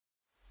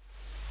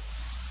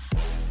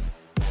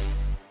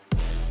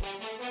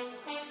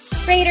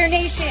Raider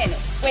Nation,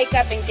 wake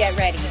up and get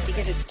ready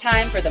because it's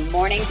time for the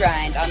morning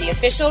grind on the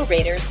official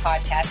Raiders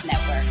Podcast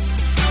Network.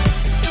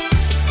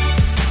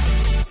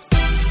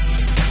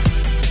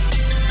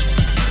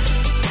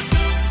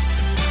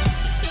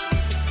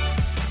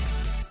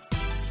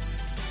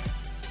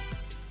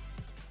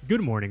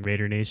 Good morning,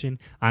 Raider Nation.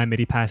 I'm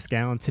Eddie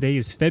Pascal, and today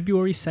is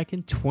February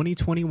 2nd,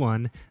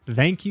 2021.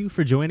 Thank you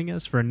for joining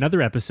us for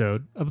another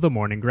episode of The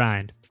Morning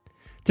Grind.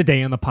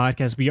 Today on the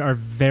podcast, we are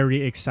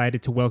very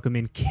excited to welcome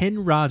in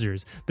Ken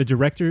Rodgers, the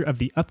director of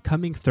the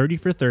upcoming 30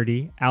 for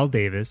 30 Al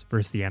Davis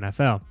vs. the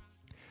NFL.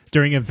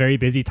 During a very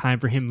busy time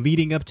for him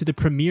leading up to the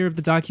premiere of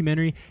the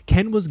documentary,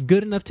 Ken was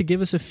good enough to give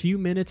us a few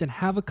minutes and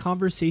have a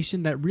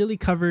conversation that really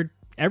covered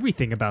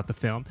everything about the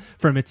film,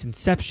 from its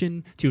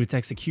inception to its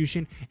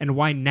execution, and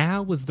why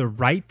now was the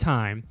right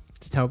time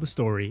to tell the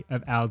story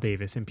of Al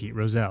Davis and Pete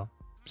Rozelle.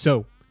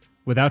 So,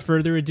 without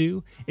further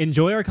ado,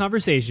 enjoy our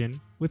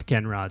conversation with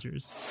Ken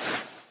Rodgers.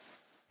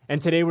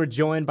 And today we're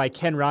joined by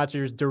Ken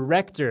Rodgers,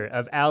 director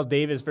of Al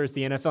Davis vs.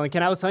 the NFL. And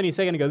Ken, I was telling you a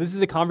second ago, this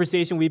is a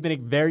conversation we've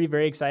been very,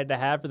 very excited to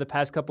have for the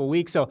past couple of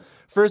weeks. So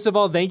first of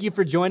all, thank you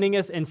for joining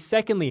us. And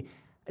secondly,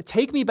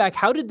 take me back.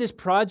 How did this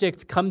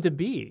project come to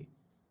be?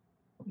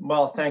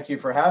 Well, thank you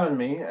for having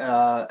me.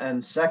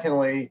 And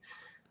secondly,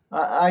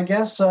 I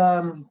guess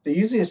the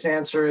easiest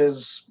answer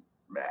is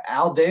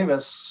Al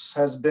Davis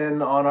has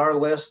been on our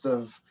list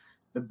of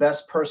the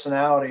best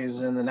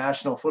personalities in the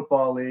National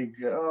Football League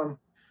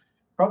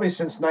probably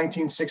since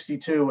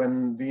 1962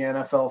 when the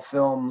NFL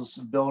Films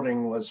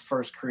building was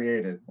first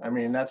created. I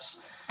mean,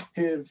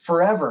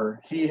 forever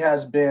he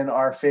has been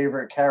our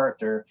favorite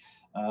character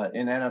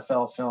in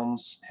NFL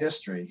Films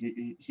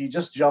history. He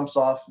just jumps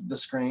off the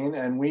screen,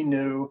 and we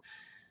knew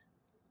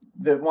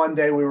that one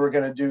day we were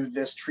going to do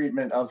this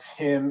treatment of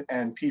him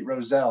and Pete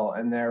Rozelle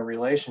and their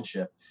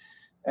relationship.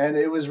 And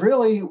it was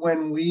really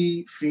when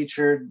we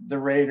featured the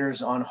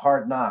Raiders on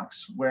Hard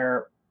Knocks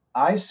where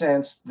I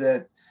sensed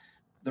that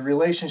the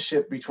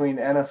relationship between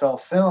NFL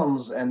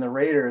Films and the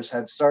Raiders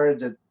had started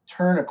to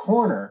turn a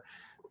corner,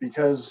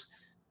 because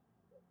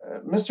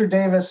Mr.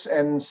 Davis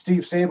and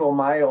Steve Sable,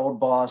 my old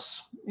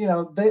boss,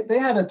 they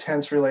had a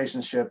tense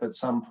relationship at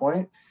some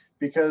point,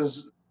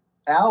 because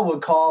Al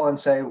would call and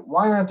say,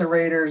 "Why aren't the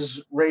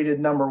Raiders rated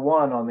number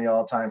one on the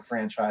all-time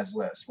franchise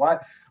list? Why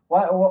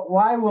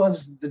were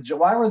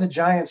the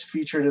Giants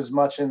featured as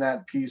much in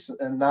that piece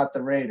and not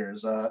the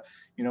Raiders?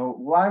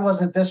 Why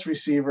wasn't this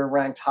receiver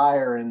ranked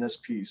higher in this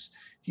piece?"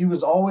 He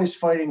was always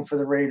fighting for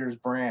the Raiders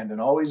brand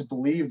and always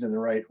believed in the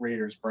right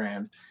Raiders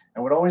brand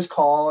and would always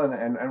call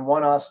and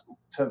want us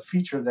to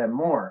feature them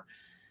more.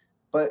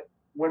 But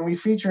when we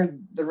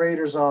featured the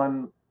Raiders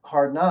on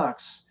Hard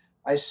Knocks,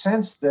 I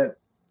sensed that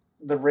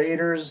the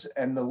Raiders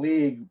and the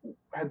league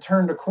had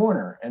turned a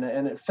corner, and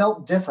it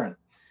felt different.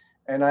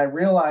 And I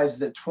realized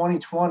that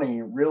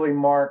 2020 really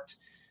marked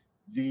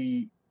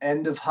the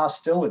end of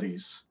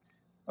hostilities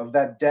of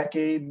that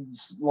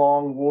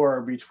decades-long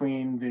war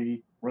between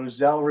the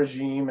Rozelle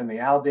regime and the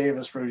Al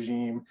Davis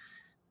regime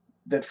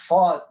that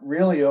fought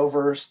really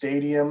over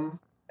stadium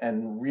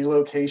and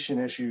relocation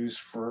issues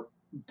for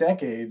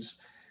decades.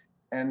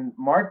 And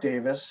Mark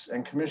Davis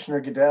and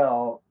Commissioner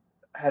Goodell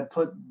had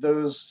put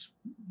those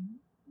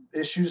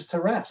issues to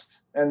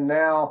rest. And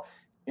now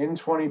in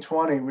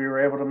 2020, we were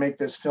able to make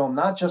this film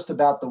not just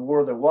about the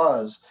war that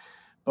was,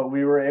 but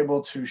we were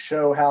able to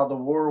show how the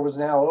war was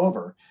now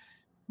over,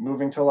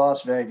 moving to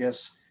Las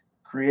Vegas,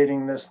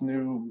 creating this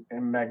new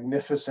and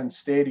magnificent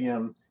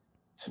stadium,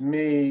 to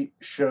me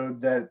showed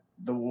that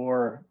the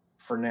war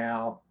for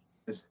now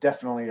is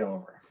definitely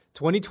over.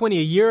 2020,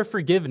 a year of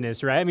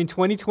forgiveness, right? I mean,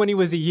 2020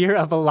 was a year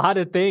of a lot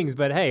of things,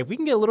 but hey, if we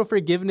can get a little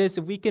forgiveness,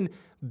 if we can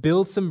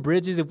build some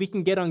bridges, if we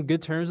can get on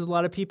good terms with a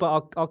lot of people,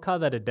 I'll call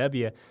that a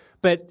W.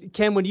 But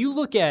Ken, when you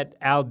look at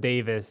Al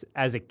Davis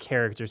as a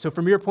character, so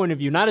from your point of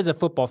view, not as a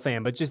football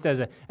fan, but just as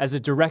a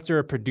director,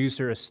 a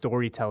producer, a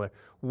storyteller,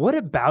 what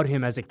about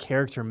him as a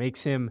character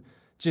makes him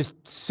just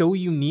so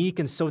unique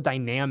and so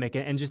dynamic,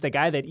 and just a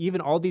guy that even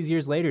all these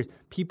years later,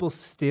 people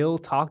still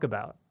talk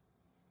about?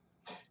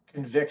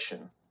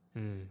 Conviction.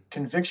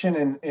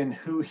 Conviction in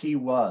who he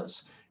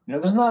was.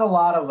 There's not a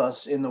lot of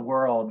us in the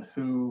world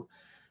who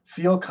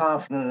feel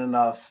confident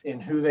enough in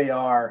who they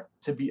are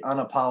to be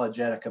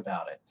unapologetic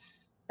about it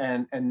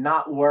and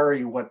not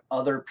worry what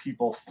other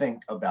people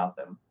think about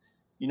them.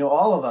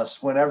 All of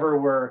us, whenever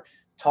we're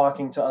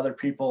talking to other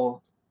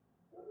people,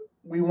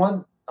 we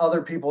want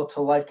other people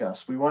to like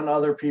us. We want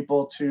other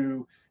people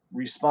to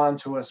respond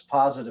to us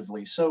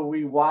positively. So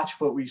we watch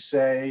what we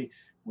say.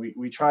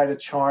 We try to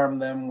charm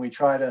them. We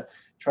try to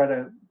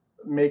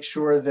make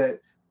sure that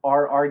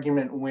our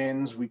argument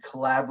wins. We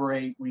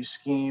collaborate. We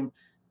scheme.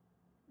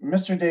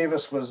 Mr.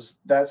 Davis was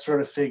that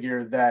sort of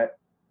figure that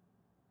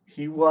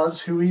he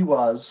was who he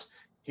was.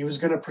 He was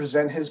going to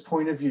present his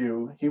point of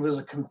view. He was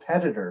a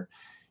competitor.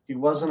 He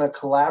wasn't a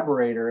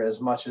collaborator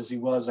as much as he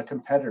was a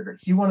competitor.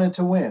 He wanted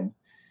to win.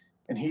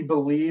 And he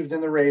believed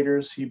in the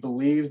Raiders. He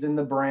believed in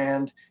the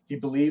brand. He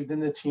believed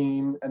in the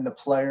team and the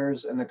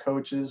players and the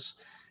coaches.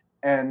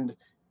 And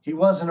he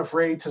wasn't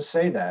afraid to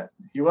say that.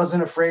 He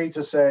wasn't afraid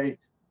to say,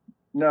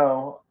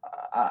 no,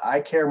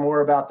 I care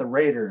more about the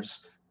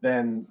Raiders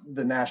than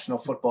the National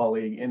Football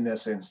League in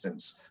this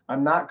instance.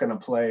 I'm not going to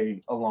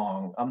play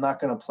along. I'm not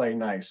going to play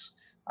nice.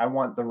 I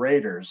want the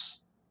Raiders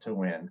to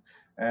win.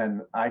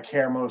 And I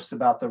care most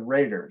about the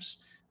Raiders.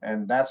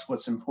 And that's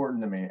what's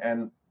important to me.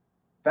 And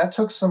that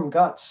took some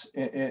guts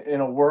in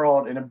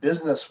a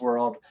business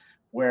world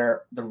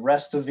where the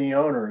rest of the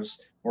owners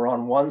were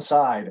on one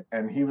side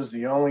and he was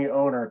the only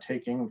owner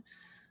taking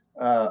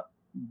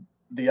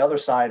the other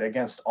side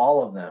against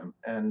all of them.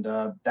 And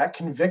that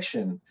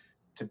conviction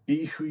to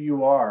be who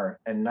you are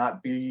and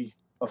not be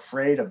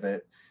afraid of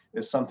it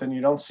is something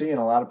you don't see in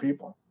a lot of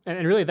people.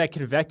 And really that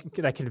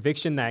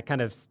conviction, that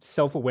kind of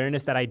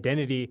self-awareness, that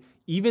identity,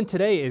 even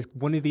today is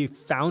one of the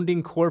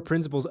founding core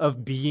principles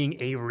of being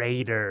a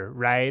Raider,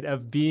 right?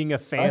 Of being a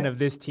fan of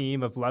this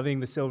team, of loving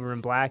the silver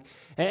and black.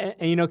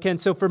 And Ken,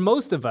 so for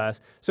most of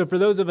us, so for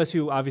those of us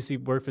who obviously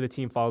work for the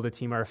team, follow the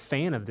team, are a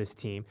fan of this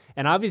team,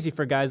 and obviously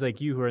for guys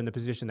like you who are in the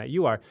position that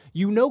you are,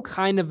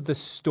 kind of the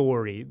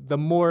story, the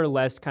more or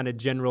less kind of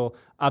general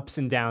ups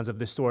and downs of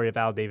the story of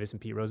Al Davis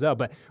and Pete Rozelle.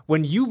 But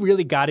when you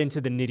really got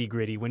into the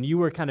nitty-gritty, when you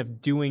were kind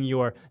of doing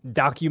your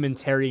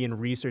documentary and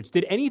research,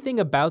 did anything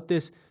about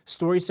this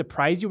story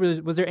surprise you?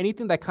 Was there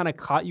anything that kind of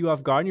caught you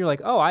off guard and you're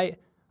like, oh, I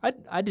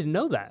didn't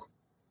know that?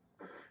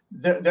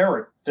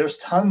 There's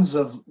tons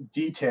of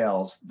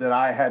details that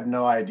I had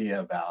no idea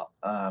about.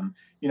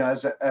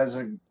 As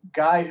a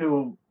guy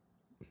who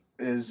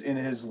is in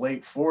his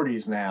late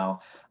 40s now,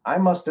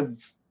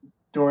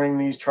 during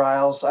these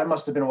trials, I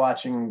must have been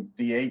watching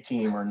the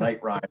A-Team or Knight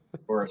Rider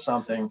or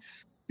something,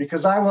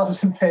 because I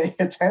wasn't paying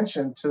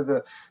attention to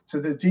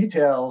the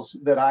details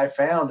that I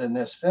found in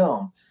this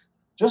film.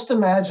 Just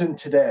imagine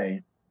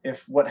today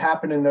if what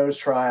happened in those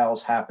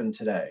trials happened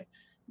today.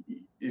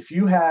 If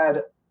you had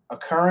a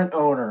current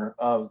owner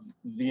of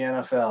the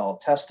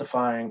NFL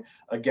testifying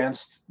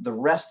against the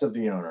rest of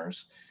the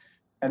owners,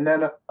 and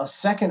then a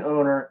second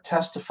owner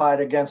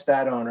testified against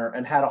that owner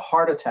and had a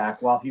heart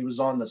attack while he was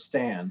on the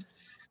stand.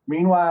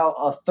 Meanwhile,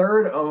 a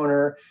third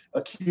owner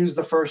accused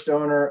the first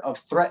owner of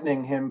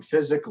threatening him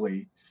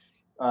physically.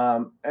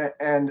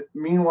 And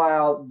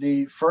meanwhile,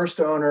 the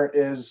first owner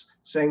is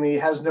saying that he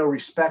has no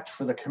respect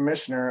for the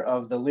commissioner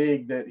of the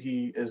league that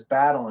he is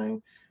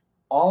battling.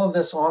 All of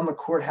this on the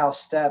courthouse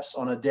steps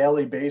on a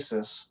daily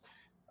basis.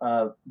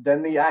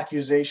 Then the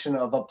accusation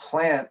of a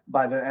plant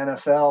by the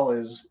NFL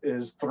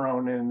is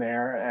thrown in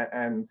there,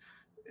 and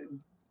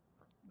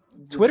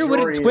Twitter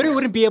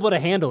wouldn't be able to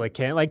handle it,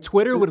 Ken. Like,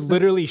 Twitter would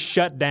literally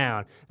shut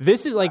down.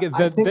 This is like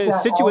the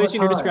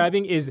situation you're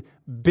describing is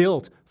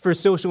built for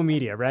social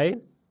media, right?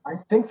 I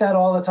think that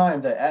all the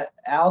time, that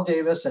Al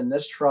Davis and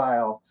this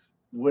trial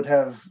would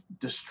have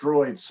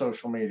destroyed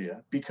social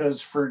media,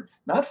 because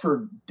not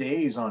for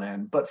days on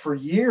end, but for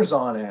years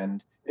on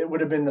end, it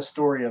would have been the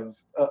story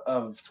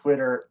of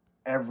Twitter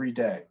every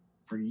day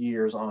for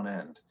years on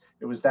end.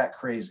 It was that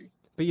crazy.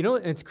 But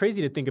it's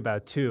crazy to think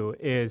about too,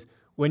 is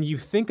when you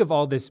think of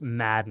all this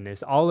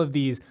madness, all of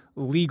these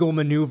legal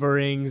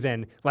maneuverings,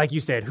 and like you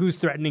said, who's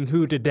threatening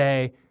who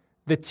today,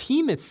 the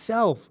team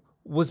itself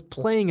was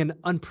playing an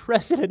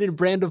unprecedented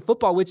brand of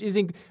football, which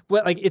isn't,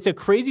 it's a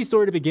crazy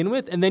story to begin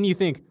with. And then you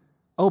think,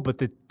 oh, but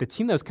the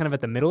team that was kind of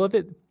at the middle of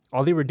it,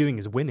 all they were doing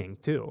is winning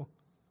too.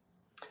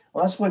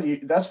 Well,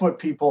 that's what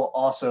people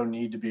also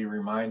need to be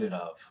reminded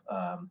of.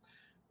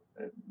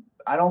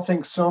 I don't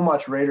think so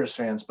much Raiders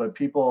fans, but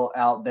people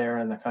out there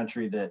in the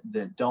country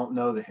that don't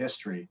know the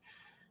history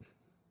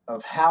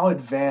of how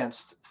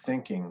advanced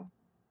thinking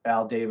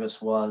Al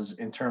Davis was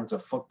in terms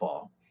of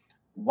football,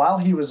 while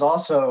he was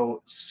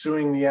also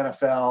suing the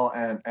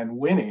NFL and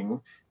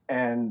winning,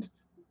 and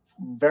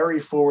very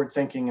forward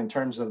thinking in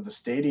terms of the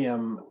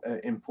stadium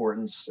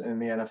importance in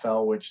the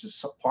NFL, which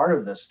is part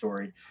of this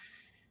story.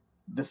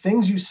 The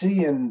things you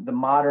see in the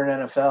modern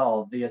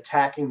NFL, the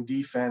attacking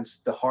defense,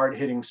 the hard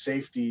hitting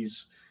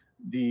safeties,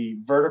 the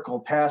vertical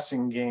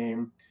passing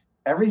game,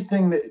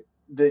 everything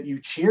that you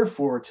cheer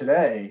for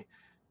today,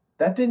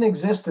 that didn't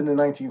exist in the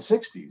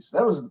 1960s.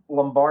 That was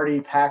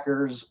Lombardi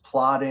Packers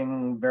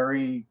plotting,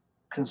 very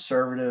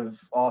conservative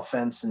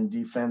offense and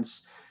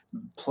defense,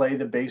 play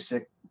the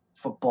basic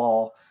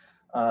football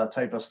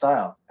type of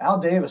style. Al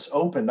Davis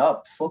opened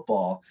up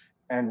football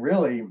and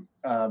really,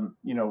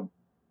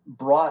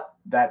 brought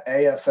that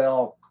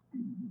AFL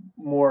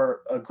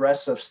more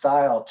aggressive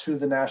style to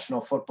the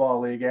National Football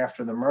League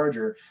after the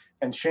merger,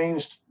 and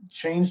changed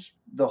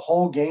the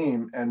whole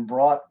game and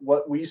brought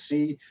what we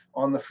see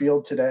on the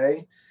field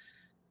today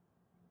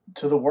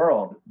to the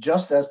world,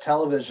 just as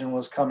television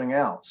was coming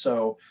out.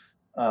 So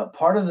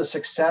part of the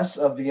success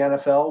of the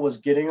NFL was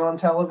getting on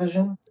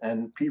television,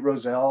 and Pete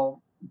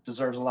Rozelle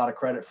deserves a lot of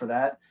credit for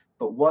that.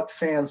 But what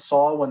fans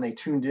saw when they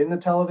tuned into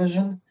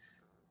television,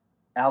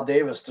 Al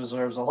Davis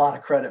deserves a lot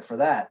of credit for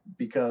that,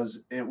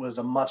 because it was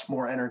a much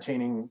more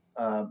entertaining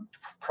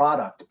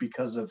product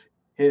because of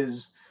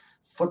his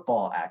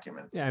football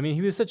acumen. Yeah, I mean,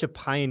 he was such a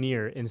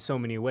pioneer in so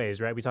many ways,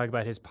 right? We talk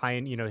about his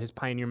his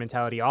pioneer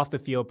mentality off the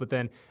field, but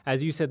then,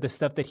 as you said, the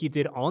stuff that he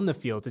did on the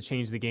field to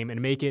change the game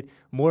and make it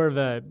more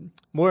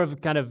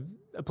of kind of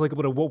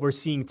applicable to what we're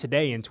seeing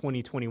today in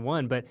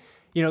 2021. But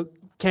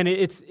Ken,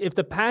 it's if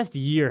the past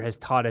year has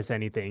taught us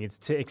anything, it's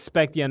to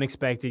expect the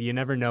unexpected. You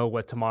never know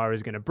what tomorrow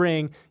is going to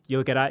bring. You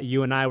look at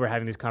you and I were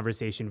having this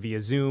conversation via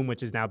Zoom,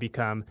 which has now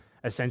become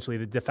essentially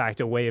the de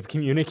facto way of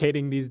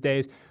communicating these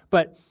days.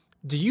 But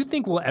do you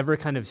think we'll ever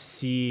kind of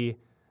see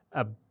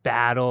a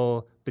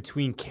battle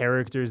between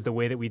characters the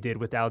way that we did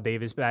with Al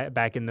Davis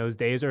back in those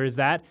days? Or is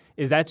that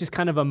just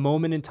kind of a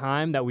moment in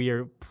time that we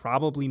are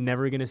probably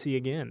never going to see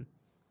again?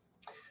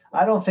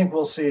 I don't think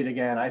we'll see it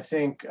again. I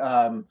think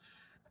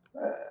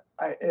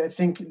I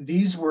think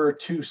these were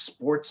two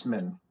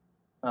sportsmen,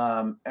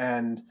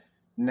 and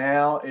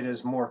now it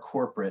is more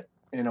corporate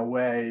in a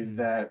way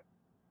that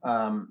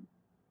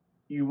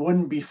you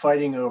wouldn't be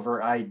fighting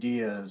over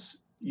ideas.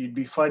 You'd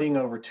be fighting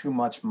over too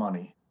much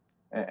money.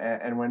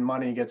 And when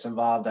money gets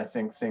involved, I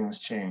think things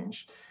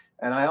change.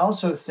 And I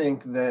also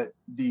think that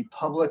the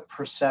public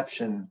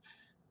perception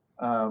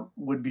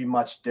would be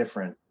much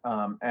different,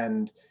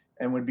 and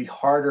would be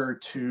harder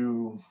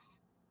to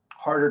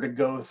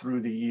go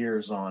through the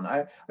years on.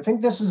 I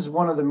think this is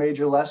one of the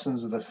major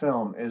lessons of the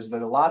film, is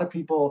that a lot of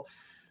people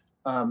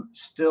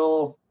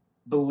still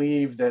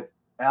believe that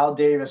Al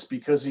Davis,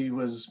 because he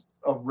was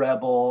a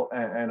rebel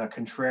and a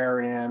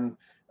contrarian,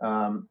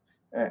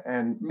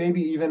 and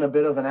maybe even a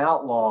bit of an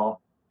outlaw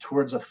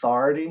towards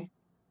authority,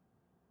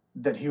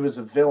 that he was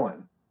a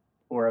villain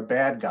or a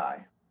bad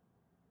guy.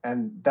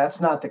 And that's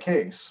not the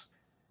case.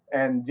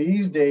 And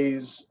these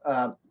days,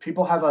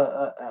 people have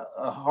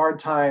a hard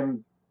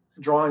time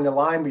drawing the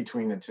line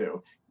between the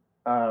two.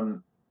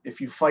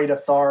 If you fight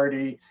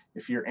authority,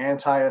 if you're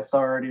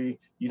anti-authority,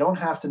 you don't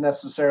have to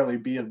necessarily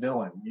be a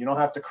villain. You don't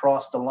have to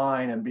cross the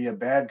line and be a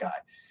bad guy.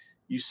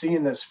 You see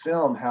in this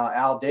film how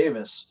Al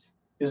Davis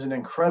is an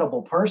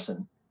incredible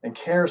person and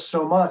cares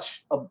so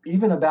much,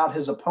 even about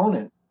his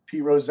opponent,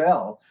 Pete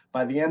Rozelle.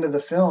 By the end of the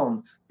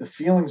film, the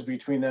feelings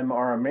between them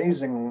are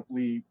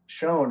amazingly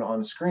shown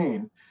on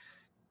screen.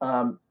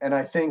 And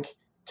I think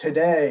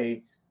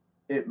today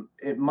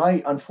it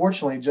might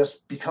unfortunately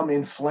just become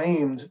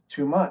inflamed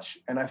too much.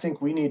 And I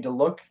think we need to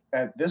look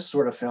at this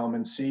sort of film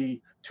and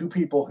see two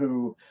people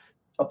who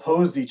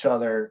opposed each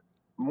other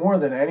more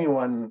than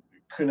anyone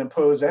could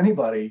oppose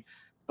anybody,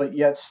 but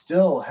yet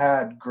still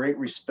had great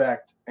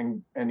respect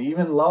and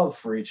even love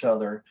for each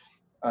other,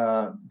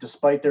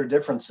 despite their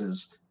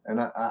differences.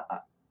 And I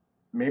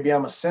maybe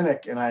I'm a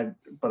cynic,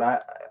 but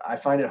I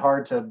find it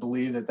hard to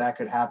believe that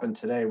could happen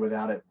today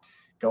without it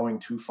going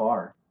too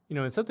far.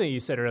 And something you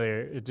said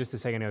earlier, just a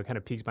second ago, kind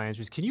of piqued my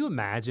interest. Can you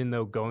imagine,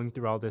 though, going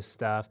through all this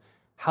stuff,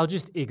 how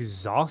just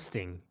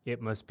exhausting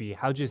it must be,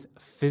 how just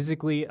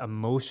physically,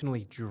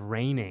 emotionally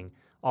draining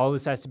all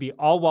this has to be,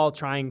 all while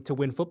trying to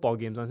win football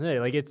games on Sunday?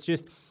 Like, it's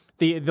just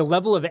the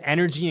level of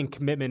energy and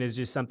commitment is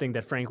just something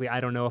that, frankly, I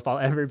don't know if I'll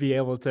ever be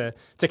able to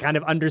kind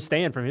of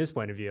understand from his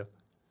point of view.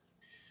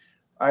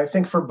 I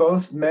think for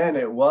both men,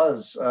 it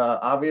was.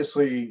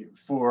 Obviously,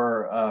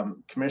 for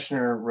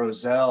Commissioner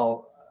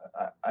Rozelle,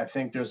 I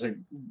think there's a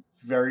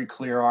very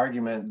clear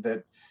argument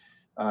that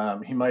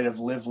he might have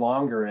lived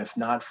longer if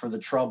not for the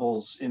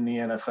troubles in the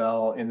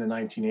NFL in the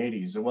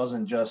 1980s. It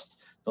wasn't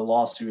just the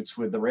lawsuits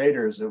with the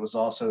Raiders. It was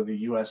also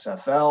the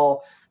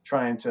USFL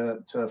trying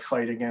to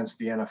fight against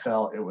the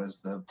NFL. It was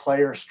the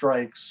player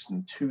strikes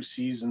and 2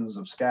 seasons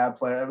of scab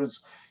play. It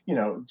was,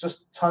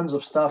 just tons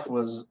of stuff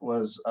was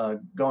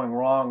going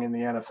wrong in the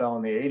NFL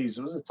in the 80s.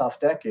 It was a tough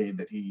decade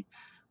that he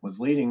was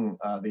leading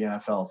the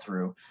NFL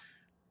through.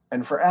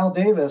 And for Al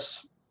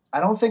Davis, I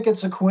don't think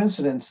it's a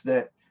coincidence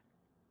that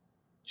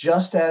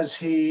just as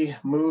he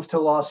moved to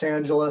Los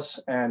Angeles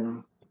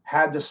and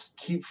had to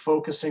keep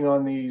focusing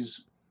on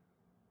these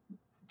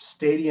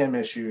stadium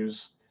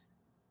issues,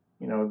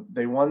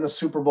 they won the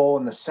Super Bowl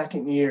in the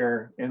second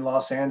year in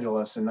Los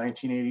Angeles in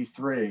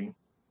 1983.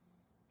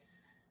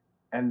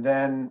 And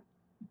then,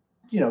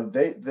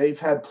 they've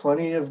had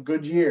plenty of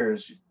good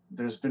years.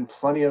 There's been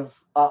plenty of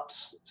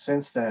ups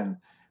since then.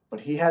 But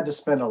he had to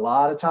spend a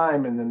lot of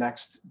time in the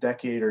next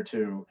decade or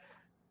two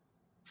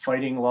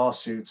fighting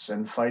lawsuits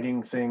and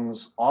fighting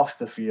things off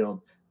the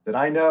field that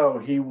I know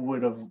he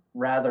would have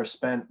rather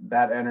spent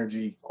that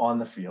energy on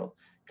the field,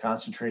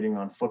 concentrating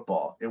on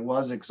football. It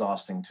was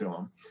exhausting to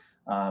him.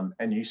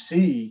 And you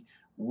see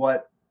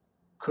what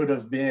could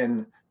have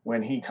been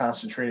when he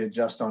concentrated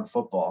just on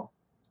football,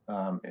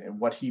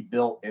 what he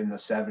built in the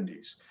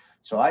 70s.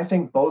 So I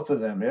think both of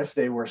them, if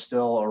they were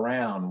still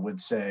around,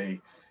 would say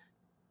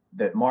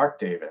that Mark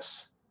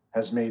Davis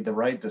has made the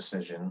right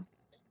decision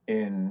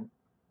in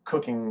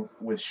cooking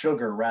with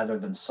sugar rather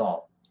than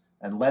salt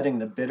and letting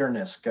the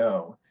bitterness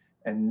go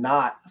and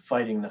not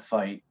fighting the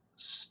fight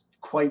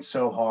quite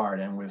so hard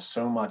and with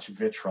so much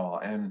vitriol,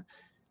 and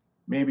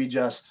maybe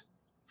just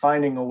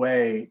finding a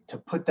way to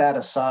put that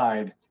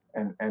aside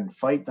and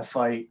fight the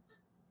fight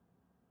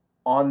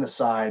on the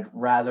side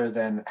rather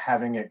than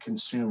having it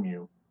consume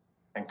you.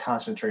 and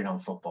concentrate on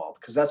football,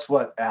 because that's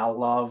what Al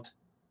loved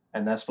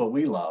and that's what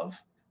we love.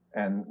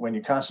 And when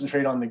you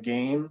concentrate on the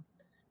game,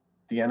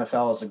 the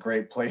NFL is a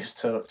great place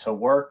to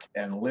work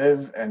and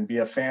live and be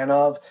a fan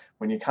of.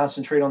 When you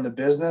concentrate on the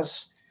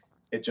business,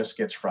 it just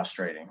gets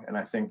frustrating. And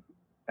I think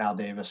Al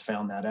Davis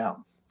found that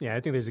out. Yeah,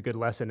 I think there's a good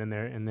lesson in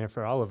there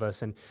for all of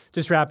us. And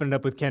just wrapping it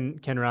up with Ken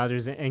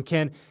Rodgers. And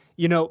Ken,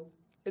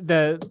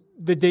 the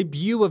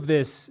debut of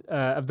this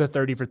of the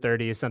 30 for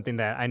 30 is something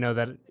that I know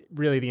that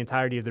really the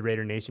entirety of the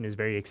Raider Nation is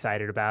very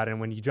excited about. And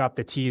when you drop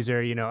the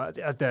teaser,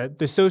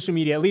 the social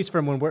media, at least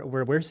from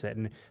where we're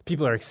sitting,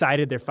 people are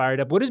excited, they're fired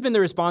up. What has been the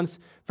response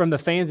from the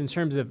fans in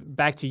terms of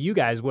back to you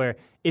guys, where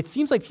it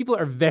seems like people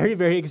are very,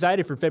 very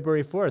excited for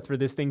February 4th for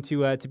this thing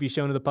to be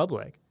shown to the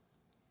public?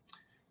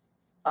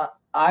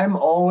 I'm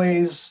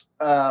always,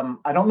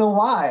 I don't know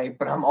why,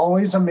 but I'm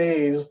always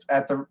amazed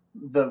at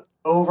the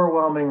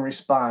overwhelming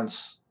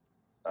response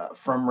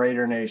from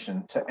Raider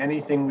Nation to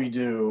anything we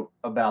do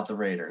about the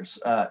Raiders.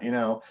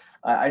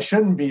 I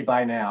shouldn't be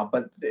by now,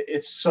 but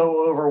it's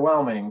so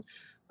overwhelming.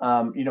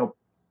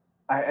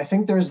 I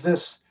think there's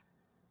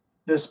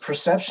this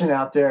perception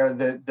out there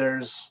that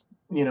there's,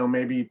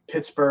 maybe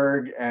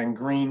Pittsburgh and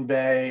Green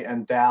Bay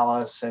and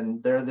Dallas,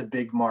 and they're the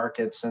big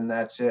markets and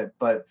that's it.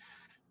 But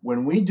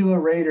when we do a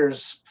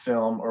Raiders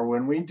film or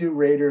when we do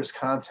Raiders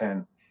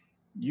content,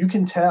 you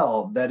can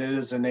tell that it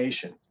is a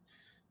nation,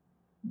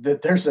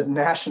 that there's a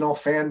national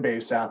fan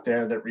base out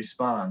there that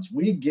responds.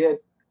 We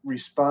get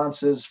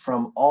responses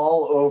from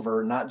all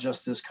over, not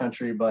just this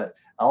country, but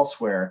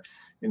elsewhere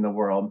in the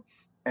world.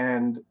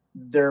 And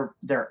they're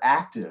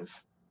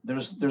active.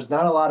 There's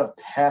not a lot of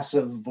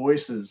passive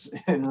voices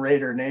in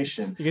Raider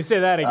Nation. You can say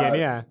that again.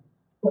 Yeah.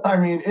 I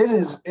mean,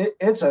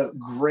 it's a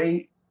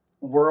great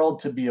world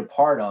to be a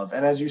part of.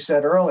 And as you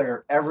said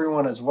earlier,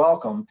 everyone is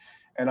welcome.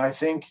 And I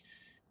think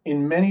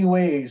in many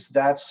ways,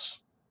 that's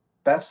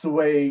the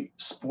way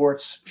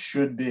sports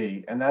should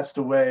be. And that's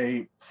the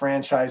way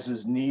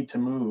franchises need to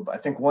move. I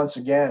think once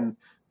again,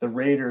 the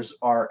Raiders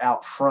are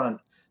out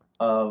front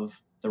of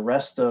the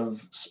rest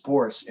of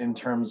sports in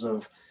terms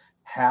of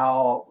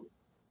how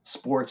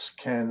sports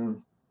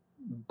can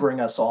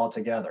bring us all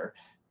together.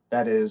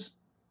 That is,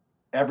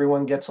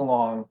 everyone gets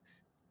along,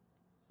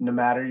 no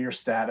matter your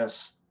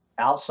status.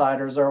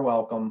 Outsiders are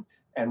welcome.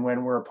 And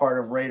when we're a part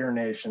of Raider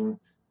Nation,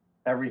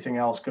 everything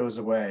else goes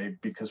away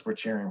because we're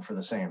cheering for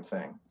the same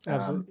thing.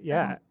 Absolutely.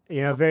 Yeah.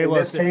 Very well.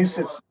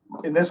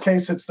 In this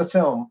case, it's the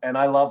film, and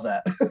I love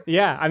that.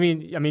 Yeah. I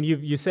mean,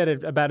 you said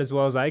it about as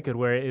well as I could,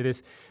 where it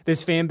is,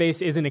 this fan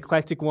base is an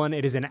eclectic one.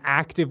 It is an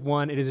active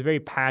one. It is a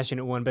very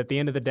passionate one. But at the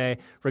end of the day,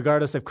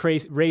 regardless of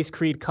race,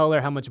 creed, color,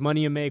 how much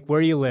money you make,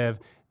 where you live,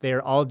 they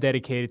are all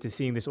dedicated to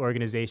seeing this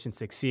organization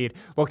succeed.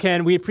 Well,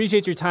 Ken, we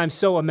appreciate your time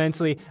so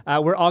immensely.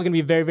 We're all going to be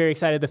very, very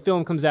excited. The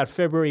film comes out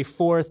February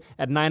 4th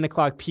at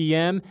 9:00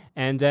 p.m.,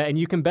 and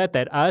you can bet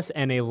that us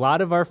and a lot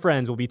of our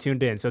friends will be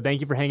tuned in. So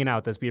thank you for hanging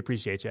out with us. We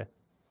appreciate you.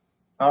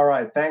 All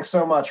right. Thanks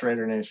so much,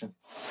 Raider Nation.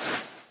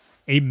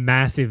 A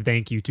massive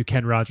thank you to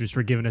Ken Rodgers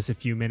for giving us a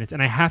few minutes.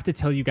 And I have to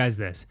tell you guys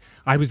this.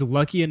 I was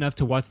lucky enough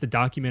to watch the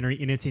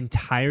documentary in its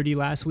entirety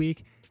last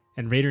week,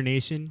 and Raider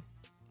Nation,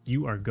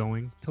 you are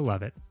going to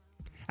love it.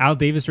 Al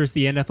Davis vs.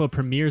 the NFL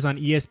premieres on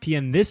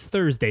ESPN this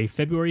Thursday,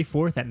 February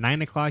 4th at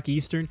 9:00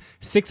 Eastern,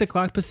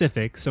 6:00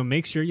 Pacific, so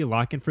make sure you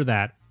lock in for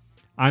that.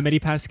 I'm Eddie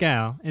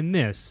Pascal, and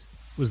this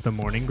was The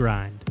Morning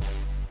Grind.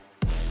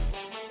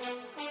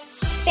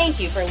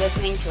 Thank you for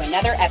listening to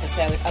another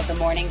episode of The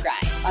Morning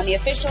Grind on the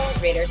official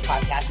Raiders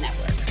Podcast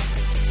Network.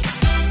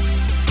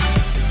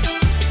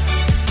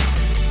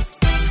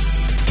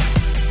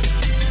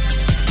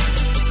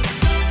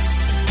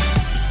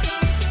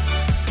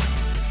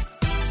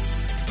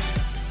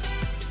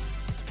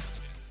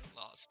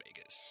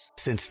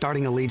 Since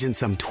starting Allegiant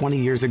some 20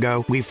 years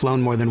ago, we've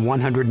flown more than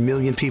 100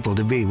 million people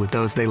to be with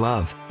those they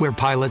love. We're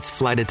pilots,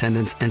 flight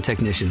attendants, and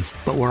technicians,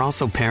 but we're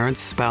also parents,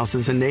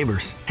 spouses, and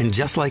neighbors. And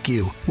just like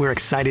you, we're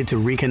excited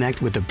to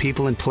reconnect with the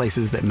people and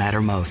places that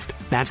matter most.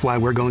 That's why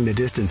we're going the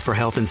distance for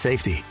health and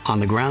safety, on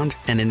the ground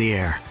and in the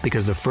air.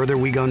 Because the further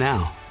we go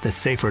now, the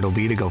safer it'll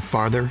be to go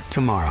farther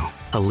tomorrow.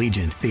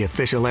 Allegiant, the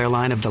official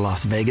airline of the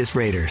Las Vegas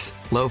Raiders.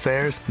 Low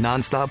fares,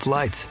 nonstop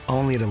flights,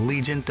 only at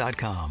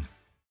Allegiant.com.